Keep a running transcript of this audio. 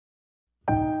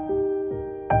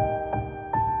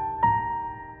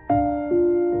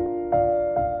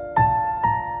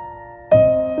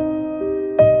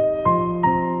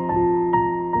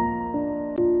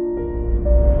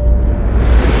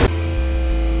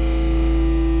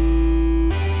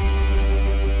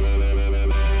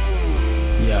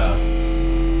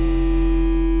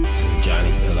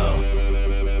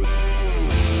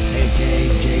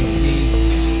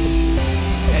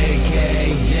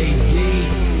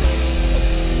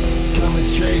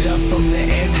up from the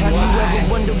end. Have you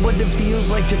ever wondered what it feels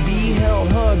like to be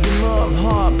held, hugged and loved?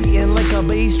 Heart beating like a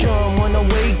bass drum. Wanna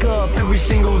wake up every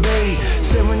single day,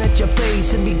 staring at your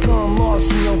face and become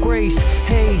lost in your grace.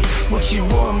 Hey, what you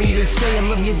want me to say? I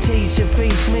love your taste, your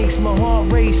face makes my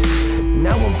heart race.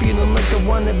 Now I'm feeling like I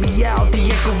wanna be out. The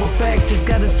echo effect has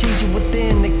got us changing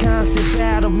within. The constant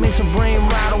battle makes my brain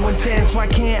rattle intense. Why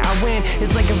can't I win?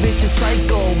 It's like a vicious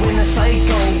cycle. When a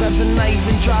psycho grabs a knife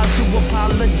and tries to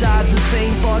apologize the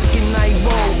same fucking night.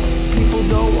 Whoa, people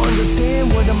don't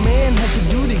understand what a man has to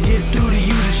do to get through to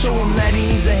you, to show him that he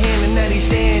needs a hand and that he's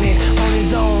standing on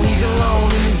his own. He's alone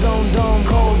in his own dome,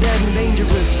 cold, dead and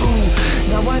dangerous. Ooh,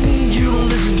 now I need you to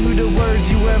listen to the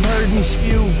words you have heard me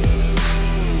spew.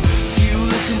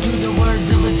 Listen to the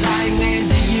words of a dying man.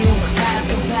 Do you have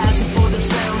compassion for the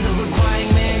sound of a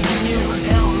crying man? Can you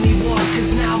help me walk?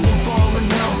 Cause now I'm falling.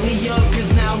 Help me up,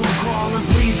 cause now I'm crawling.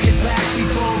 Please get back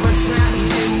before I snap. You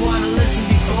didn't wanna listen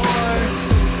before.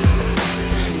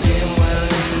 Didn't wanna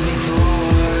listen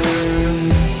before.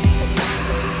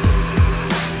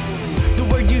 The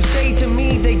words you say to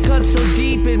me, they cut so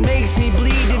deep. It makes me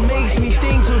bleed, it makes me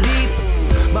sting so deep.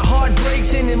 My heart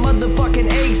breaks and it motherfucking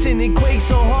aches and it quakes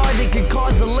so hard it could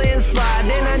cause a landslide.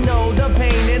 And I know the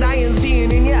pain that I am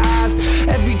seeing in your eyes.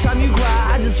 Every time you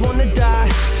cry, I just wanna die.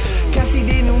 Cassie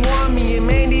didn't want me and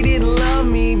Mandy didn't love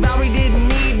me. Valerie didn't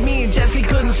need me and Jesse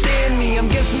couldn't stand me. I'm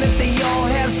guessing that they all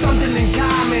have something in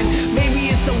common. Maybe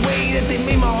it's the way that they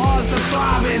made my heart so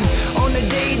throbbing. On the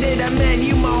day that I met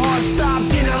you, my heart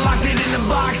stopped and I locked it in a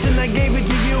box and I gave it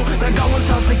to you. Now go and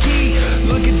toss the key.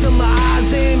 Look into my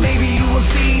eyes and maybe you will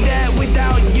see that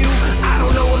without you, I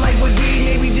don't know what life would be.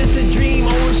 Maybe just a dream,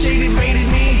 old shaded rated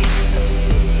me.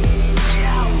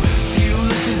 If you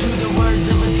listen to the words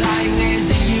of a dying man,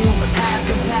 do you have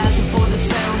compassion for the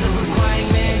sound of a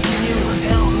crying man? Can you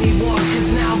help me walk? Cause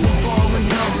now I'm falling.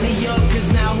 Help me up, cause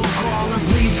now I'm crawling.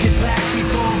 Please get back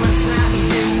before I snap. You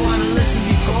didn't wanna listen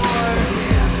before.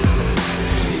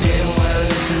 You didn't wanna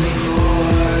listen before.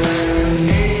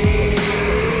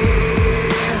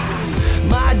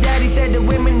 My daddy said that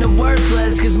women are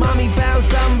worthless cause mommy found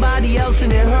somebody else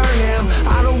and it hurt him.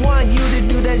 I don't want you to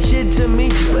do that shit to me,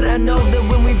 but I know that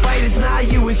when we fight it's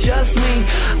not you, it's just me.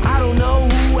 I don't know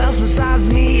who else besides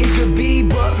me it could be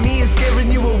but me. It's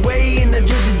scaring you away and I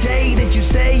dread the day that you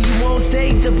say you won't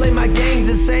stay to play my games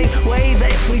the same way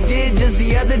that we did just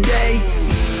the other day.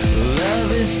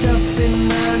 Love is tough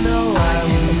and I know I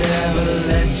will never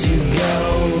let you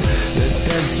go, but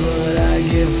that's what I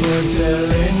get for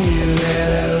telling you that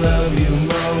I love you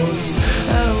most.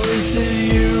 I wish that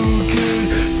you could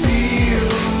feel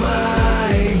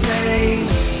my pain.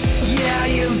 Yeah,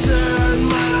 you turned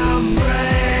my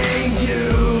brain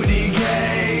to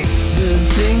decay. The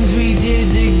things we did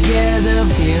together,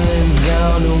 feelings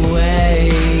gone away.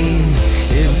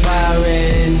 If I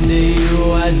ran into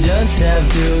you, I just have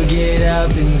to get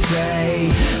up and say